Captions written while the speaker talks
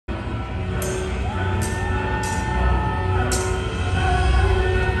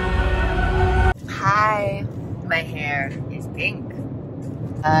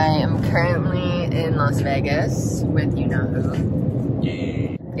I am currently in Las Vegas with you know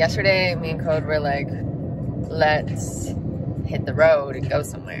who. Yesterday, me and Code were like, let's hit the road and go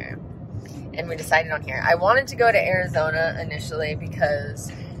somewhere. And we decided on here. I wanted to go to Arizona initially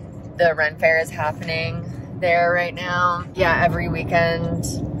because the Ren Fair is happening there right now. Yeah, every weekend.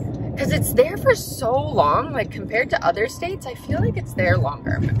 Because it's there for so long, like compared to other states, I feel like it's there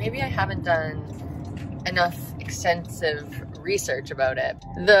longer. But maybe I haven't done enough extensive research about it.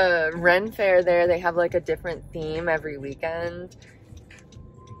 The Ren Fair there, they have like a different theme every weekend.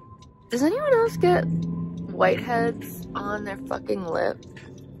 Does anyone else get whiteheads on their fucking lip?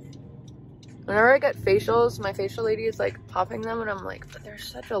 Whenever I get facials, my facial lady is like popping them and I'm like, but there's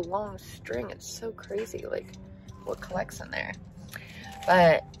such a long string. It's so crazy, like what collects in there.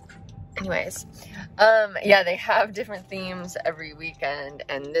 But anyways, yeah, they have different themes every weekend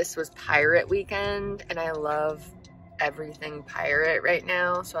and this was pirate weekend and I love everything pirate right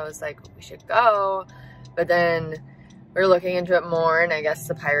now. So I was like, we should go. But then we were looking into it more and I guess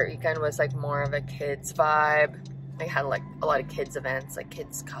the pirate weekend was like more of a kids vibe. They had like a lot of kids events, like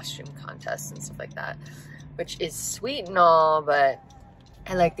kids costume contests and stuff like that, which is sweet and all, but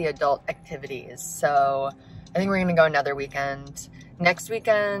I like the adult activities. So I think we're gonna go another weekend. Next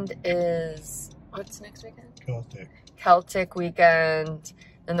weekend is, what's next weekend? Celtic weekend.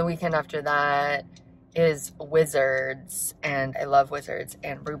 Then the weekend after that is Wizards, and I love Wizards,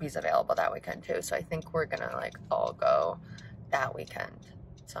 and Ruby's available that weekend too. So I think we're gonna like all go that weekend.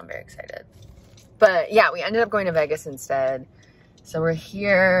 So I'm very excited. But yeah, we ended up going to Vegas instead. So we're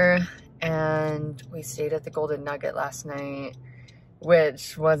here and we stayed at the Golden Nugget last night,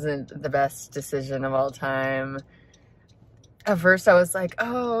 which wasn't the best decision of all time. At first I was like,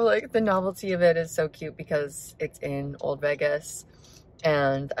 oh, like the novelty of it is so cute because it's in Old Vegas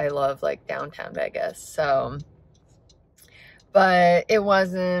and I love like downtown Vegas. So, but it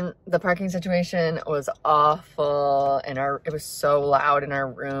wasn't, the parking situation was awful and it was so loud in our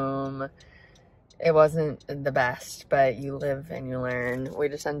room. It wasn't the best, but you live and you learn. We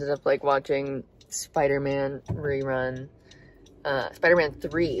just ended up like watching Spider-Man rerun, Spider-Man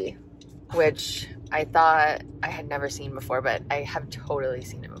 3, which I thought I had never seen before, but I have totally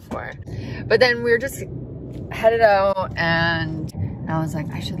seen it before. But then we were just headed out and I was like,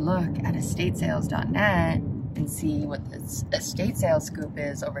 I should look at estatesales.net and see what this estate sale scoop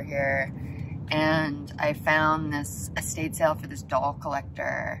is over here. And I found this estate sale for this doll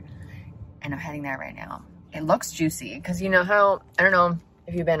collector and I'm heading there right now. It looks juicy because you know how, I don't know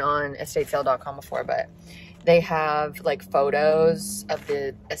if you've been on estatesale.com before, but they have like photos of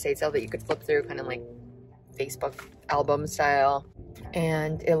the estate sale that you could flip through, kind of like Facebook album style.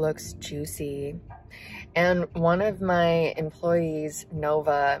 And it looks juicy. And one of my employees,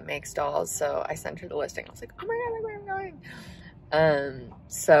 Nova, makes dolls. So I sent her the listing. I was like, oh my God, look where I'm going.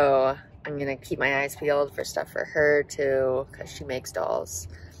 So I'm gonna keep my eyes peeled for stuff for her too, because she makes dolls.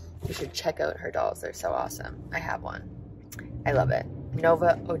 You should check out her dolls. They're so awesome. I have one. I love it.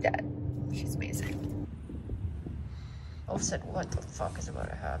 Nova Odette. She's amazing. Wolf said, what the fuck is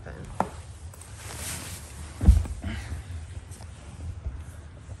about to happen?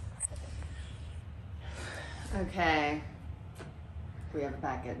 Okay. We have a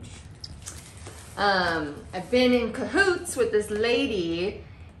package. I've been in cahoots with this lady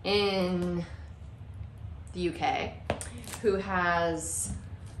in the UK who has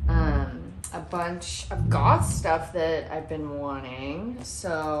a bunch of goth stuff that I've been wanting.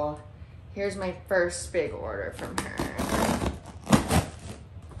 So here's my first big order from her.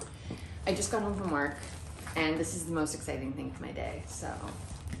 I just got home from work and this is the most exciting thing of my day. So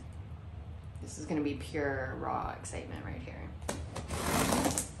this is gonna be pure raw excitement right here.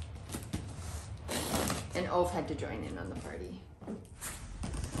 And Ulf had to join in on the party.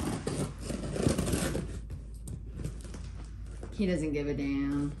 He doesn't give a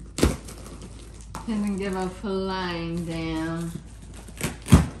damn. Doesn't give a flying damn.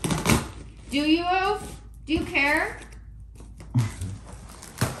 Do you, Ulf? Do you care?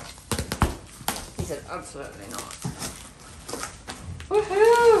 He said, absolutely not.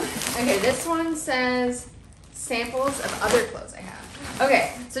 Woohoo! Okay, this one says samples of other clothes I have.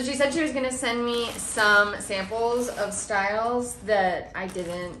 Okay, so she said she was gonna send me some samples of styles that I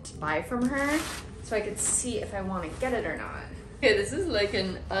didn't buy from her so I could see if I want to get it or not. Okay, this is like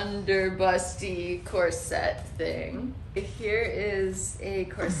an underbusty corset thing. Here is a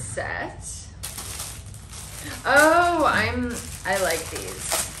corset. Oh, I like these.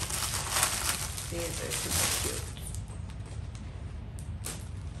 These are super cute.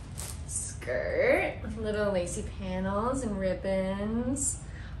 Skirt with little lacy panels and ribbons.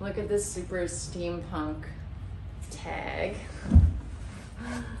 Look at this super steampunk tag.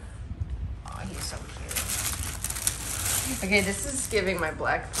 Oh, he's so cute. Okay, this is giving my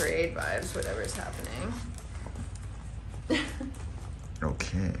Black Parade vibes, whatever's happening.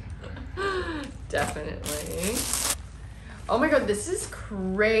 Okay. Definitely. Oh my god, this is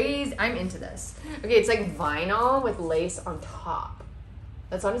crazy. I'm into this. Okay, it's like vinyl with lace on top.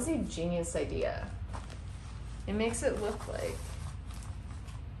 That's honestly a genius idea. It makes it look like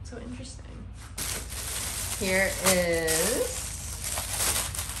so interesting. Here is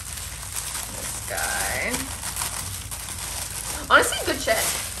this guy. Honestly, good shit.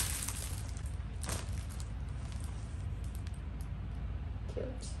 Cute.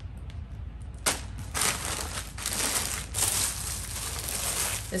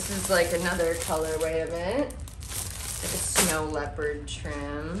 This is like another colorway of it. Like a snow leopard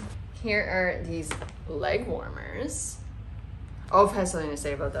trim. Here are these leg warmers. Oh, I've had something to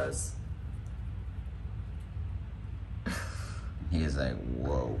say about those. He is like,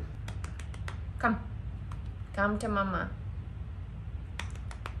 whoa. Come. Come to mama.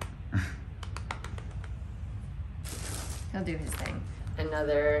 He'll do his thing.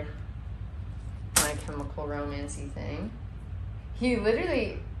 Another My Chemical Romance-y thing. He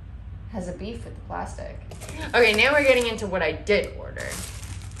literally has a beef with the plastic. Okay, now we're getting into what I did order.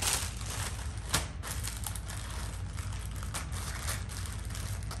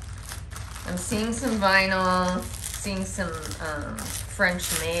 I'm seeing some vinyl, seeing some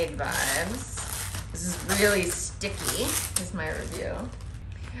French maid vibes. This is really sticky, is my review.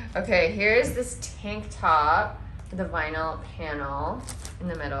 Okay, here's this tank top with a vinyl panel in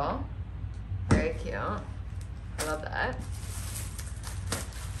the middle. Very cute. I love that.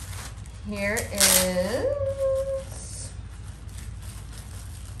 Here is,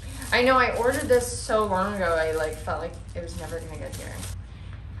 I know I ordered this so long ago, I like felt like it was never gonna get here.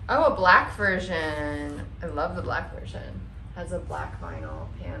 Oh, a black version. I love the black version. Has a black vinyl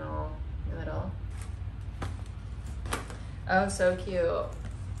panel in the middle. Oh, so cute.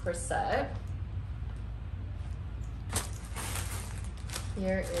 Corset.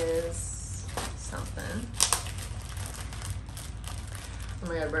 Here is something. Oh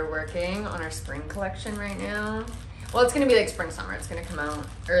my god, we're working on our spring collection right now. Well, it's gonna be like spring summer. It's gonna come out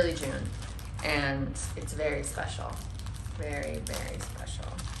early June. And it's very special. Very, very special.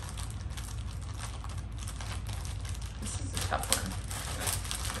 This is a tough one.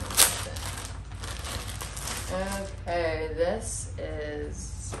 Okay, this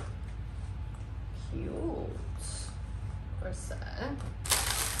is cute. Corset.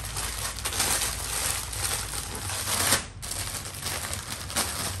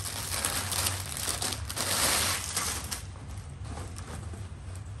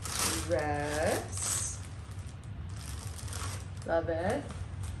 Dress. Love it.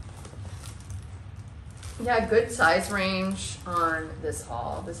 Yeah, good size range on this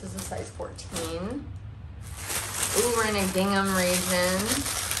haul. This is a size 14. Ooh, we're in a gingham region.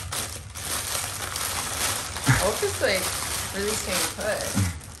 Oh, just like really staying put.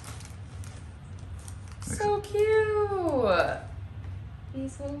 So cute.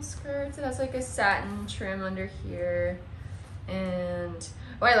 These little skirts. It has like a satin trim under here. And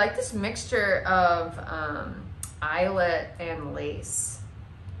oh, I like this mixture of eyelet and lace.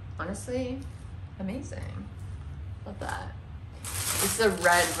 Honestly, amazing. Love that. This is a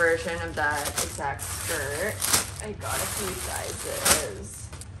red version of that exact skirt. I got a few sizes.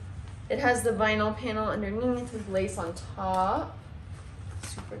 It has the vinyl panel underneath with lace on top.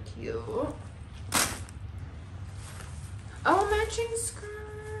 Super cute. Oh, matching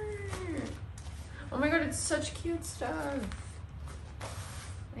skirt. Oh my god, it's such cute stuff.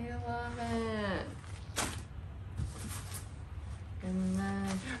 I love it. And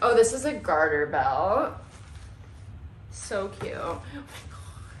then, oh, this is a garter belt. So cute. Oh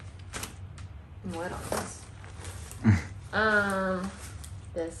my god. What on this?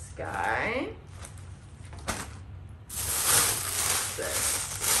 This guy.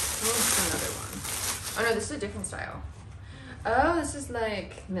 This. What's another one? Oh no, this is a different style. Oh, this is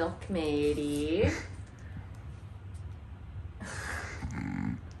like milkmaid-y.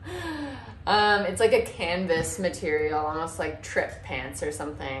 It's like a canvas material, almost like trip pants or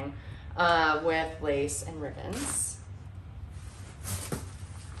something, with lace and ribbons.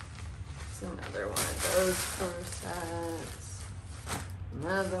 It's another one of those corsets.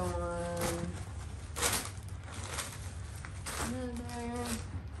 Another one. Another.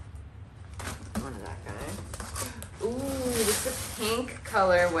 One of that guy. Ooh, this is a pink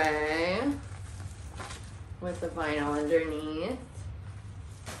colorway with the vinyl underneath.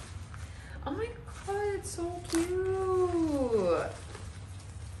 Oh my god, it's so cute.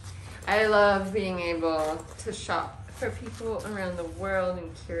 I love being able to shop for people around the world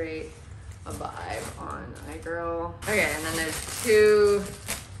and curate a vibe on iGirl. Okay, and then there's 2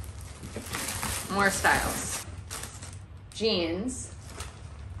 more styles. Jeans.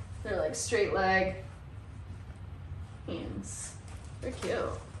 They're like straight leg jeans. They're cute.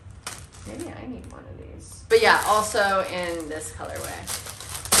 Maybe I need one of these. But yeah, also in this colorway.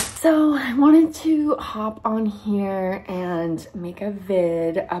 So I wanted to hop on here and make a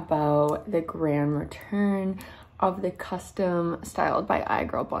vid about the grand return of the custom styled by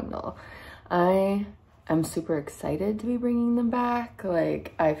iGirl bundle. I am super excited to be bringing them back.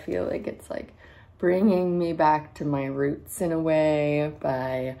 Like, I feel like it's like bringing me back to my roots in a way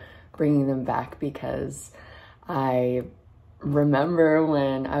by bringing them back, because I remember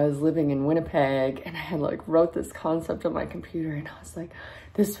when I was living in Winnipeg and I had like wrote this concept on my computer, and I was like,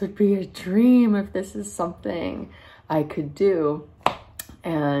 this would be a dream if this is something I could do.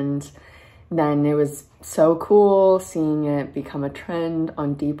 And then it was so cool seeing it become a trend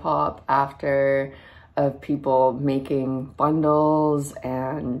on Depop after, of people making bundles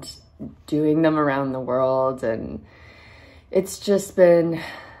and doing them around the world. And it's just been,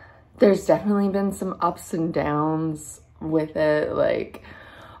 there's definitely been some ups and downs with it. Like,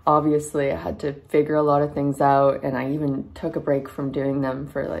 obviously I had to figure a lot of things out, and I even took a break from doing them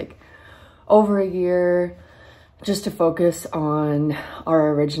for like over a year just to focus on our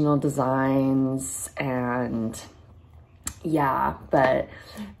original designs. And yeah, but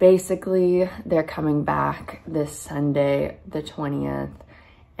basically they're coming back this Sunday, the 20th,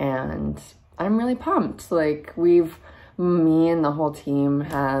 and I'm really pumped. Like, me and the whole team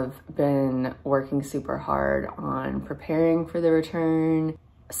have been working super hard on preparing for the return,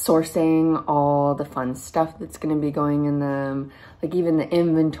 sourcing all the fun stuff that's going to be going in them. Like, even the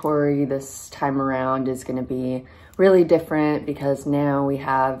inventory this time around is going to be really different, because now we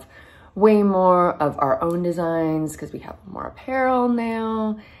have way more of our own designs because we have more apparel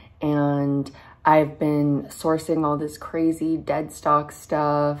now. And I've been sourcing all this crazy dead stock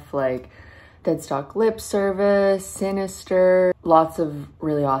stuff, like Dead Stock Lip Service, Sinister, lots of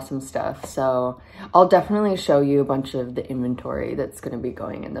really awesome stuff. So I'll definitely show you a bunch of the inventory that's going to be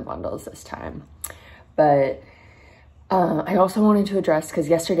going in the bundles this time. But I also wanted to address, because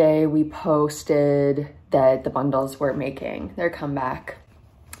yesterday we posted that the bundles were making their comeback,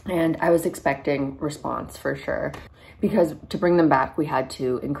 and I was expecting response for sure, because to bring them back we had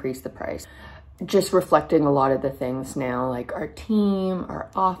to increase the price. Just reflecting a lot of the things now, like our team, our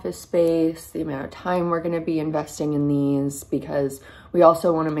office space, the amount of time we're going to be investing in these, because we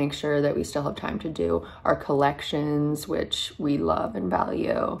also want to make sure that we still have time to do our collections, which we love and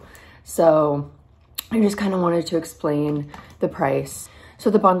value. So I just kind of wanted to explain the price. So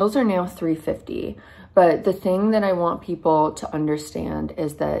the bundles are now $350, but the thing that I want people to understand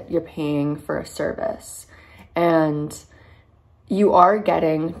is that you're paying for a service, and you are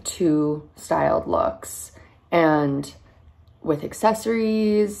getting 2 styled looks, and with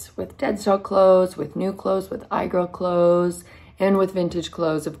accessories, with dead stock clothes, with new clothes, with iGirl clothes, and with vintage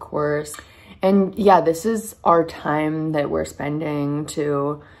clothes, of course. And yeah, this is our time that we're spending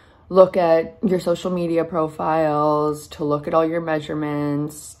to look at your social media profiles, to look at all your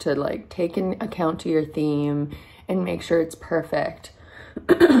measurements, to like take into account to your theme and make sure it's perfect.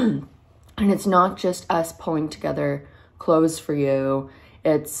 And it's not just us pulling together clothes for you,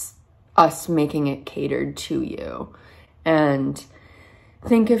 it's us making it catered to you. And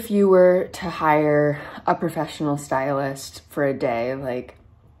think if you were to hire a professional stylist for a day, like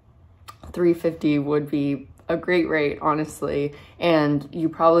 $350 would be a great rate, honestly, and you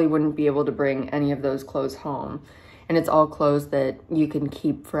probably wouldn't be able to bring any of those clothes home. And it's all clothes that you can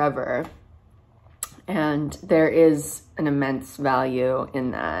keep forever. And there is an immense value in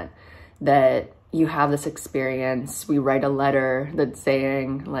that you have this experience. We write a letter that's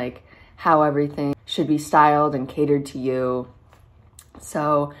saying like how everything should be styled and catered to you.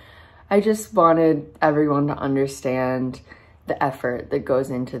 So I just wanted everyone to understand the effort that goes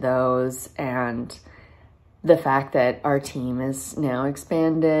into those, and the fact that our team is now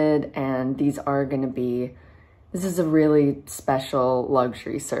expanded, and this is a really special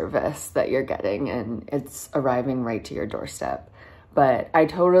luxury service that you're getting, and it's arriving right to your doorstep. But I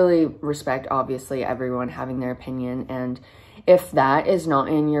totally respect, obviously, everyone having their opinion. And if that is not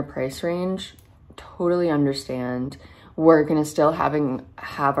in your price range, totally understand. We're going to still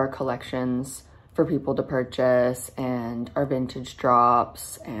have our collections for people to purchase, and our vintage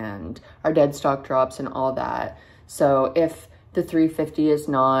drops and our dead stock drops and all that. So if the $350 is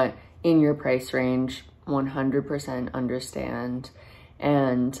not in your price range, 100% understand.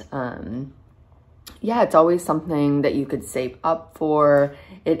 And yeah, it's always something that you could save up for.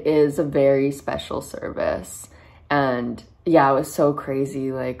 It is a very special service. And yeah, it was so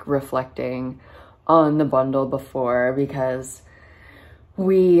crazy, like reflecting on the bundle before, because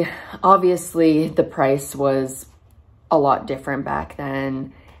obviously the price was a lot different back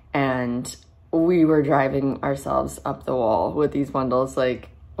then, and we were driving ourselves up the wall with these bundles. Like,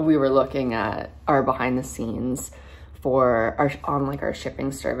 we were looking at our behind the scenes for our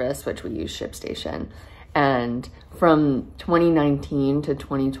shipping service, which we use ShipStation. And from 2019 to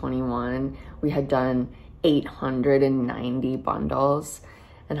 2021, we had done 890 bundles.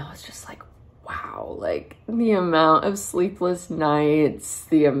 And I was just like, wow, like the amount of sleepless nights,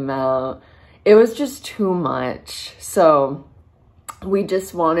 it was just too much. So we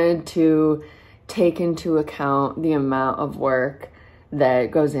just wanted to take into account the amount of work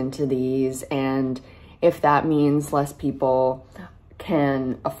that goes into these, and if that means less people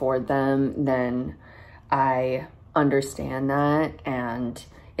can afford them, then I understand that. And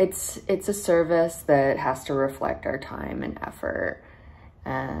it's a service that has to reflect our time and effort.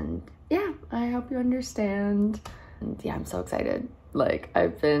 And yeah, I hope you understand. And yeah, I'm so excited. Like,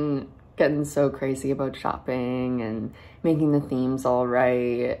 I've been getting so crazy about shopping and making the themes all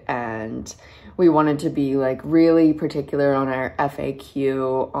right. And we wanted to be like really particular on our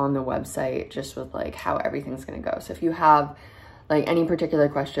FAQ on the website, just with like how everything's gonna go. So if you have like any particular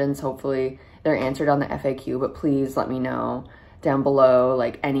questions, hopefully they're answered on the FAQ, but please let me know down below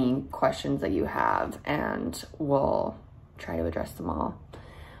like any questions that you have, and we'll try to address them all.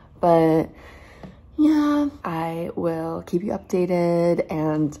 But yeah, I will keep you updated,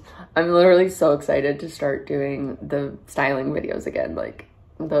 and I'm literally so excited to start doing the styling videos again. Like,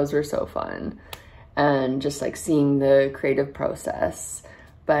 those were so fun, and just like seeing the creative process.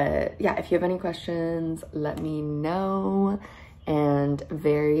 But yeah, if you have any questions, let me know, and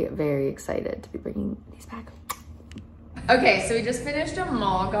very, very excited to be bringing these back. Okay, so we just finished a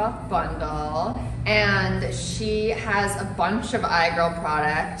Mall Goth bundle, and she has a bunch of iGirl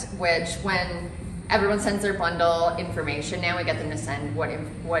product, which when everyone sends their bundle information now, we get them to send what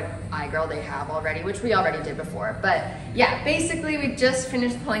iGirl they have already, which we already did before. But yeah, basically we just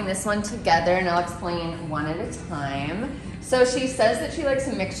finished pulling this one together, and I'll explain one at a time. So she says that she likes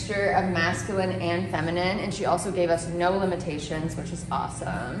a mixture of masculine and feminine, and she also gave us no limitations, which is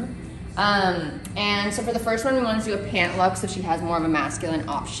awesome. And so for the first one, we wanted to do a pant look, so she has more of a masculine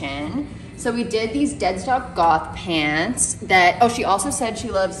option. So we did these dead stock goth pants that, oh, she also said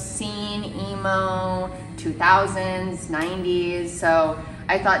she loves scene, emo, 2000s, 90s. So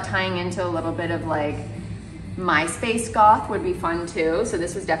I thought tying into a little bit of like MySpace goth would be fun too. So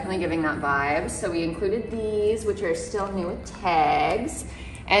this was definitely giving that vibe. So we included these, which are still new with tags.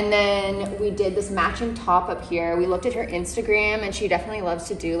 And then we did this matching top up here. We looked at her Instagram, and she definitely loves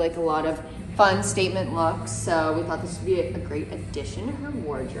to do like a lot of fun statement looks. So we thought this would be a great addition to her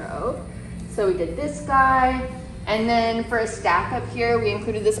wardrobe. So we did this guy. And then for a stack up here, we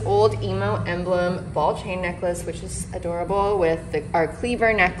included this old emo emblem ball chain necklace, which is adorable, with our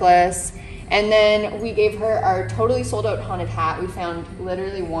cleaver necklace. And then we gave her our totally sold out haunted hat. We found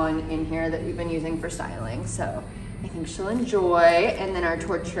literally one in here that we've been using for styling, so I think she'll enjoy. And then our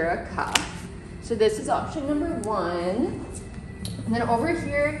Tortura cuff. So this is option number one. And then over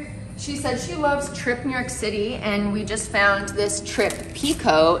here, she said she loves Trip New York City, and we just found this Trip pea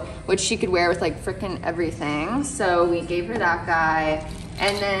coat, which she could wear with like frickin' everything. So we gave her that guy.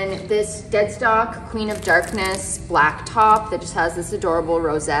 And then this dead stock Queen of Darkness black top that just has this adorable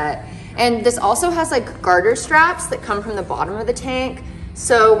rosette. And this also has like garter straps that come from the bottom of the tank.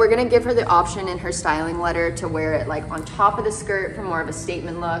 So we're gonna give her the option in her styling letter to wear it like on top of the skirt for more of a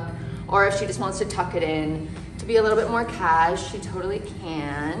statement look, or if she just wants to tuck it in to be a little bit more cash, she totally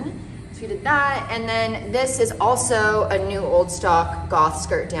can. So we did that. And then this is also a new old stock goth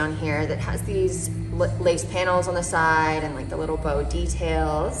skirt down here that has these lace panels on the side and like the little bow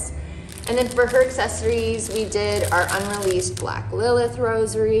details. And then for her accessories, we did our unreleased Black Lilith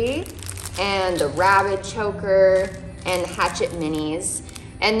rosary and the rabbit choker and hatchet minis.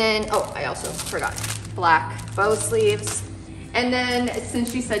 And then, oh, I also forgot, black bow sleeves. And then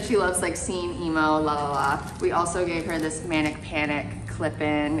since she said she loves like scene, emo, la la la, we also gave her this Manic Panic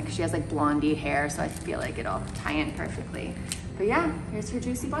clip-in because she has like blondie hair, so I feel like it'll tie in perfectly. But yeah, here's her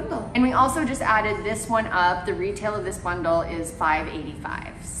juicy bundle. And we also just added this one up. The retail of this bundle is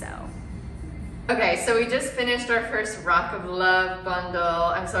 $5.85, so. Okay, so we just finished our first Rock of Love bundle.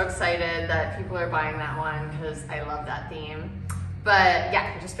 I'm so excited that people are buying that one because I love that theme. But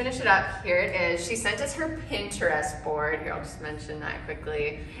yeah, we just finished it up. Here it is. She sent us her Pinterest board. Here, I'll just mention that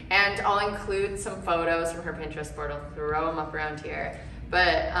quickly. And I'll include some photos from her Pinterest board. I'll throw them up around here.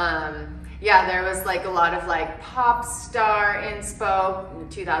 But yeah, there was like a lot of like pop star inspo,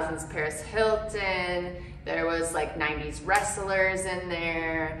 2000s Paris Hilton, There was like 90s wrestlers in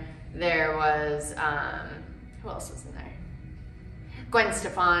there. There was, who else was in there? Gwen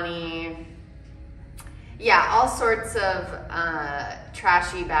Stefani. Yeah, all sorts of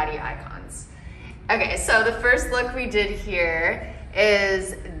trashy baddie icons. Okay, so the first look we did here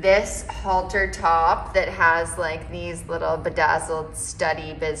is this halter top that has like these little bedazzled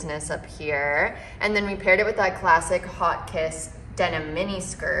study business up here. And then we paired it with that classic Hot Kiss denim mini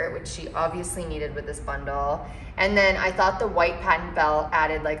skirt, which she obviously needed with this bundle. And then I thought the white patent belt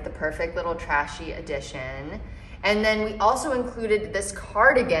added like the perfect little trashy addition. And then we also included this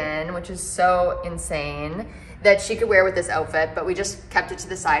cardigan, which is so insane, that she could wear with this outfit, but we just kept it to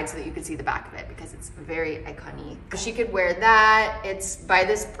the side so that you could see the back of it because it's very iconic. She could wear that. It's by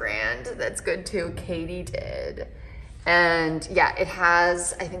this brand that's good too, Katie did. And yeah, it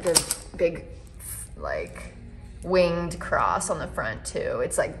has, I think, a big like winged cross on the front too.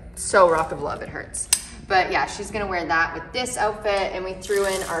 It's like so rock of love, it hurts. But yeah, she's gonna wear that with this outfit, and we threw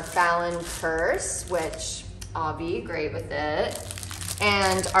in our Fallon purse, which Avi, great with it.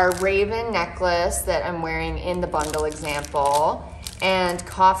 And our Raven necklace that I'm wearing in the bundle example. And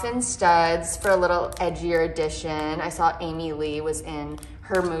coffin studs for a little edgier edition. I saw Amy Lee was in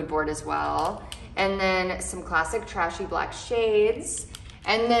her mood board as well. And then some classic trashy black shades.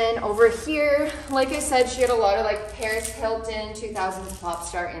 And then over here, like I said, she had a lot of like Paris Hilton 2000s pop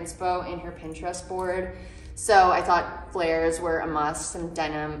star inspo in her Pinterest board. So I thought flares were a must, some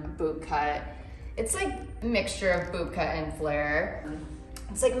denim boot cut. It's like a mixture of boot cut and flare.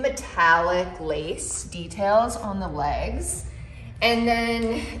 It's like metallic lace details on the legs. And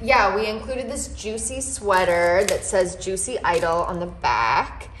then, yeah, we included this juicy sweater that says Juicy Idol on the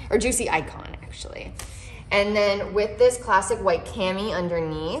back, or Juicy Icon actually. And then with this classic white cami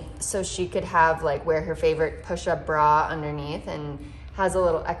underneath, so she could have like wear her favorite push-up bra underneath and has a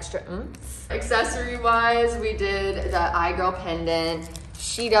little extra oomph. Accessory-wise, we did the iGirl pendant,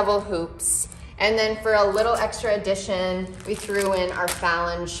 she-devil hoops, and then for a little extra addition, we threw in our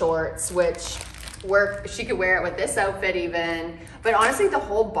Fallon shorts, which she could wear it with this outfit even. But honestly, the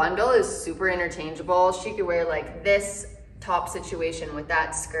whole bundle is super interchangeable. She could wear like this top situation with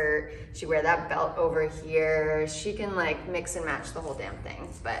that skirt. She wear that belt over here. She can like mix and match the whole damn thing,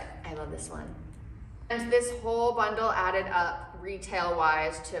 but I love this one. And this whole bundle added up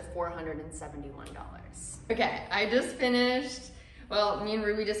retail-wise to $471. Okay, I just finished, well, me and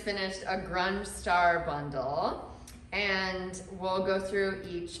Ruby just finished a Grunge Star bundle, and we'll go through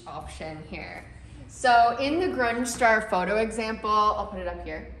each option here. So in the Grunge Star photo example, I'll put it up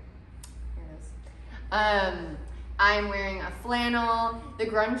here. Here it is. I'm wearing a flannel. The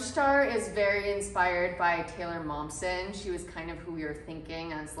Grunge Star is very inspired by Taylor Momsen. She was kind of who we were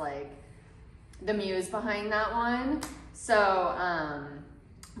thinking as like the muse behind that one. So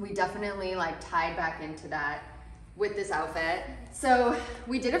we definitely like tied back into that with this outfit. So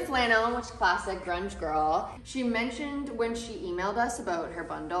we did a flannel, which is classic grunge girl. She mentioned when she emailed us about her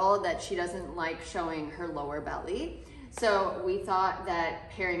bundle that she doesn't like showing her lower belly. So we thought that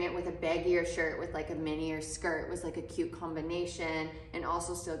pairing it with a baggier shirt with like a minier skirt was like a cute combination and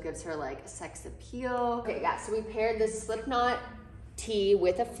also still gives her like a sex appeal. Okay, yeah, so we paired this Slipknot tee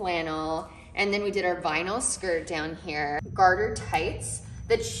with a flannel, and then we did our vinyl skirt down here, garter tights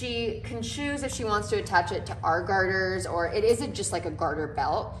that she can choose if she wants to attach it to our garters, or it isn't just like a garter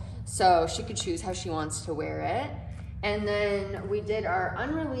belt. So she could choose how she wants to wear it. And then we did our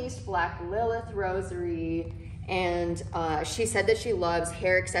unreleased black Lilith rosary, and she said that she loves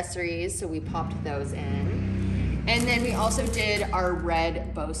hair accessories, so we popped those in. And then we also did our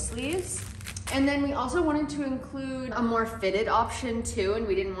red bow sleeves. And then we also wanted to include a more fitted option too, and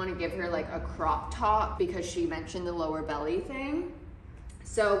we didn't want to give her like a crop top because she mentioned the lower belly thing.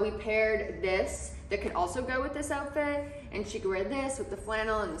 So we paired this that could also go with this outfit, and she could wear this with the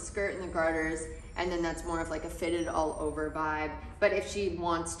flannel and the skirt and the garters, and then that's more of like a fitted all over vibe. But if she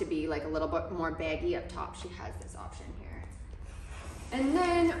wants to be like a little bit more baggy up top, she has this option here. And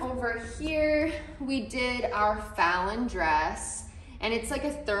then over here, we did our Fallon dress, and it's like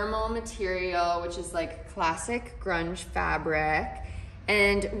a thermal material, which is like classic grunge fabric.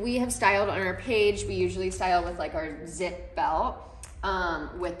 And we have styled on our page, we usually style with like our zip belt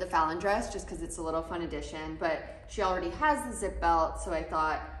with the Fallon dress, just because it's a little fun addition, but she already has the zip belt, so I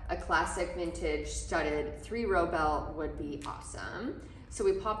thought a classic vintage studded 3-row belt would be awesome. So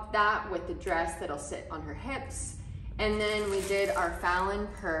we popped that with the dress that'll sit on her hips. And then we did our Fallon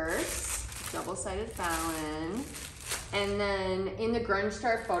purse, double-sided Fallon. And then in the Grunge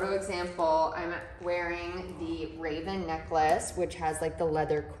Star photo example, I'm wearing the Raven necklace, which has like the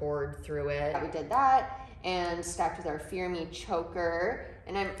leather cord through it. We did that. and stacked with our Fear Me choker.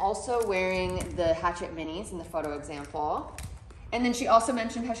 And I'm also wearing the Hatchet minis in the photo example. And then she also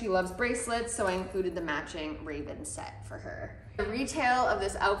mentioned how she loves bracelets, so I included the matching Raven set for her. The retail of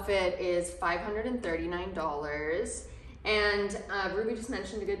this outfit is $539. And Ruby just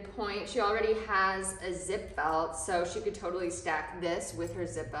mentioned a good point. She already has a zip belt, so she could totally stack this with her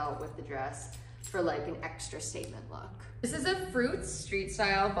zip belt with the dress for like an extra statement look. This is a Fruits street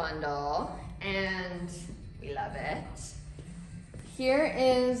style bundle, and we love it. Here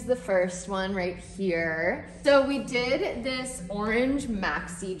is the first one right here. So we did this orange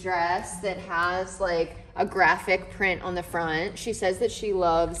maxi dress that has like a graphic print on the front. She says that she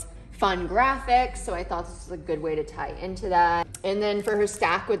loves fun graphics, so I thought this was a good way to tie into that. And then for her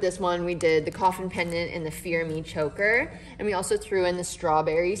stack with this one, we did the coffin pendant and the Fear Me choker, and we also threw in the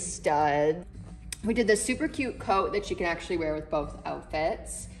strawberry stud. We did this super cute coat that she can actually wear with both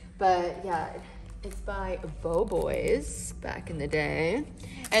outfits. But yeah, it's by Bow Boys back in the day.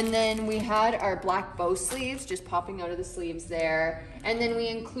 And then we had our black bow sleeves just popping out of the sleeves there. And then we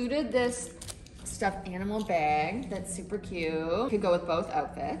included this stuffed animal bag that's super cute. Could go with both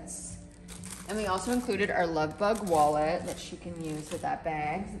outfits. And we also included our Love Bug wallet that she can use with that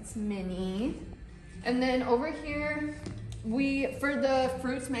bag. It's mini. And then over here, for the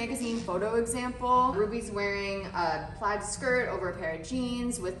Fruits magazine photo example, Ruby's wearing a plaid skirt over a pair of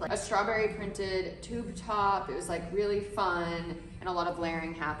jeans with like a strawberry printed tube top. It was like really fun and a lot of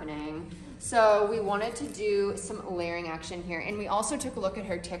layering happening. So we wanted to do some layering action here. And we also took a look at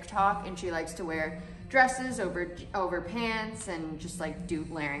her TikTok, and she likes to wear dresses over pants and just like do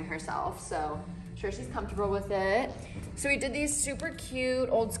layering herself. So I'm sure she's comfortable with it. So we did these super cute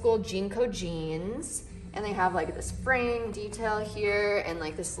old school Jeanco jeans. And they have like this fraying detail here and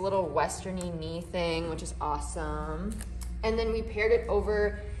like this little westerny knee thing, which is awesome. And then we paired it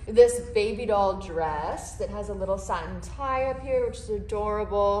over this baby doll dress that has a little satin tie up here, which is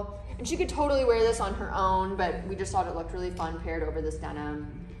adorable. And she could totally wear this on her own, but we just thought it looked really fun paired over this denim.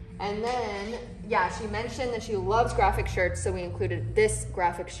 And then, yeah, she mentioned that she loves graphic shirts, so we included this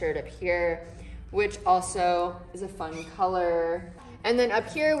graphic shirt up here, which also is a fun color. And then up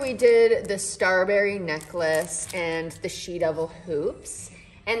here we did the Starberry necklace and the She Devil hoops.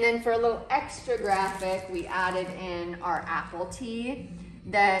 And then for a little extra graphic, we added in our apple tee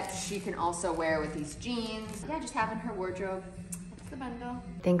that she can also wear with these jeans. Yeah, just having her wardrobe. That's the bundle.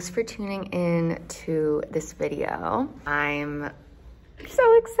 Thanks for tuning in to this video. I'm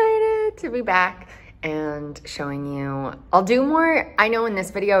so excited to be back and showing you. I'll do more. I know in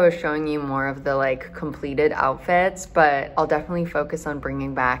this video I was showing you more of the like completed outfits, but I'll definitely focus on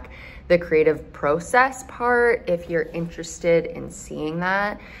bringing back the creative process part if you're interested in seeing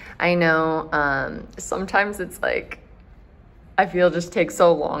that. I know sometimes it's like, I feel just takes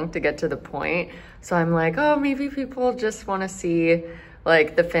so long to get to the point. So I'm like, oh, maybe people just want to see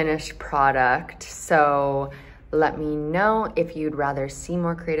like the finished product. So let me know if you'd rather see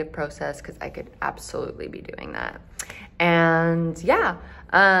more creative process, because I could absolutely be doing that. And yeah,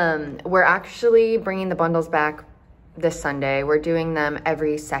 we're actually bringing the bundles back this Sunday. We're doing them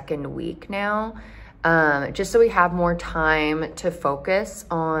every second week now, just so we have more time to focus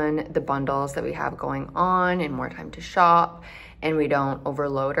on the bundles that we have going on and more time to shop, and we don't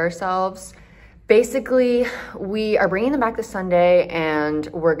overload ourselves. Basically, we are bringing them back this Sunday, and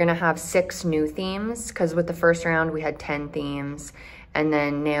we're gonna have 6 new themes, because with the first round we had 10 themes, and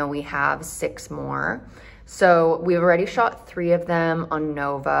then now we have 6 more. So we've already shot 3 of them on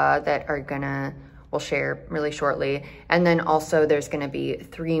Nova that we'll share really shortly. And then also there's gonna be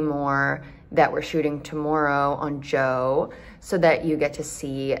 3 more that we're shooting tomorrow on Joe, so that you get to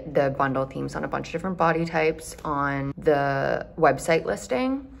see the bundle themes on a bunch of different body types on the website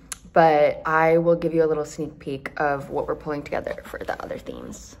listing. But I will give you a little sneak peek of what we're pulling together for the other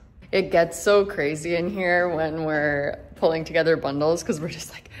themes. It gets so crazy in here when we're pulling together bundles, because we're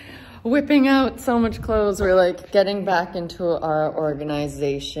just like whipping out so much clothes. We're like getting back into our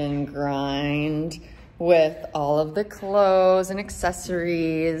organization grind with all of the clothes and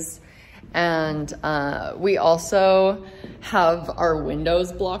accessories. And we also have our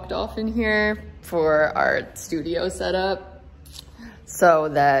windows blocked off in here for our studio setup, so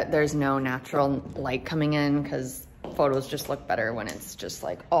that there's no natural light coming in, because photos just look better when it's just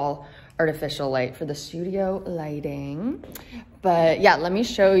like all artificial light for the studio lighting. But yeah, let me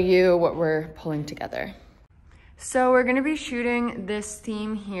show you what we're pulling together. So we're gonna be shooting this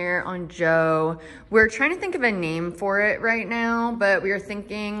theme here on Joe. We're trying to think of a name for it right now, but we were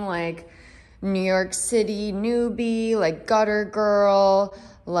thinking like New York City newbie, like gutter girl,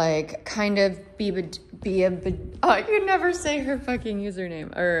 like kind of I can never say her fucking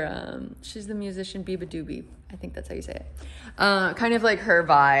username. Or she's the musician Biba Doobie. I think that's how you say it. Kind of like her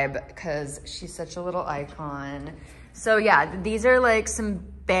vibe because she's such a little icon. So yeah, these are like some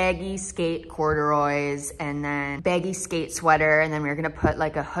baggy skate corduroys and then baggy skate sweater. And then we're gonna put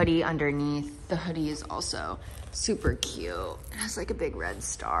like a hoodie underneath. The hoodie is also super cute. It has like a big red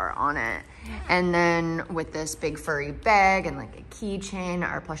star on it. And then with this big furry bag and like a keychain,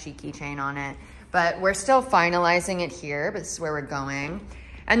 our plushie keychain on it. But we're still finalizing it here, but this is where we're going.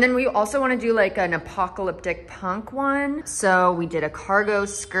 And then we also want to do like an apocalyptic punk one. So we did a cargo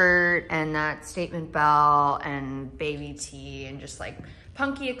skirt and that statement bell and baby tee and just like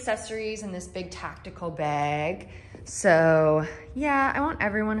punky accessories in this big tactical bag. So yeah, I want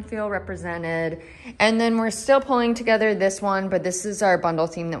everyone to feel represented. And then we're still pulling together this one, but this is our bundle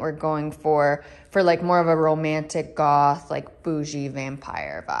theme that we're going for like more of a romantic goth, like bougie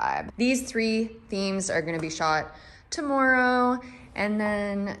vampire vibe. These 3 themes are gonna be shot tomorrow, and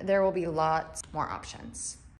then there will be lots more options.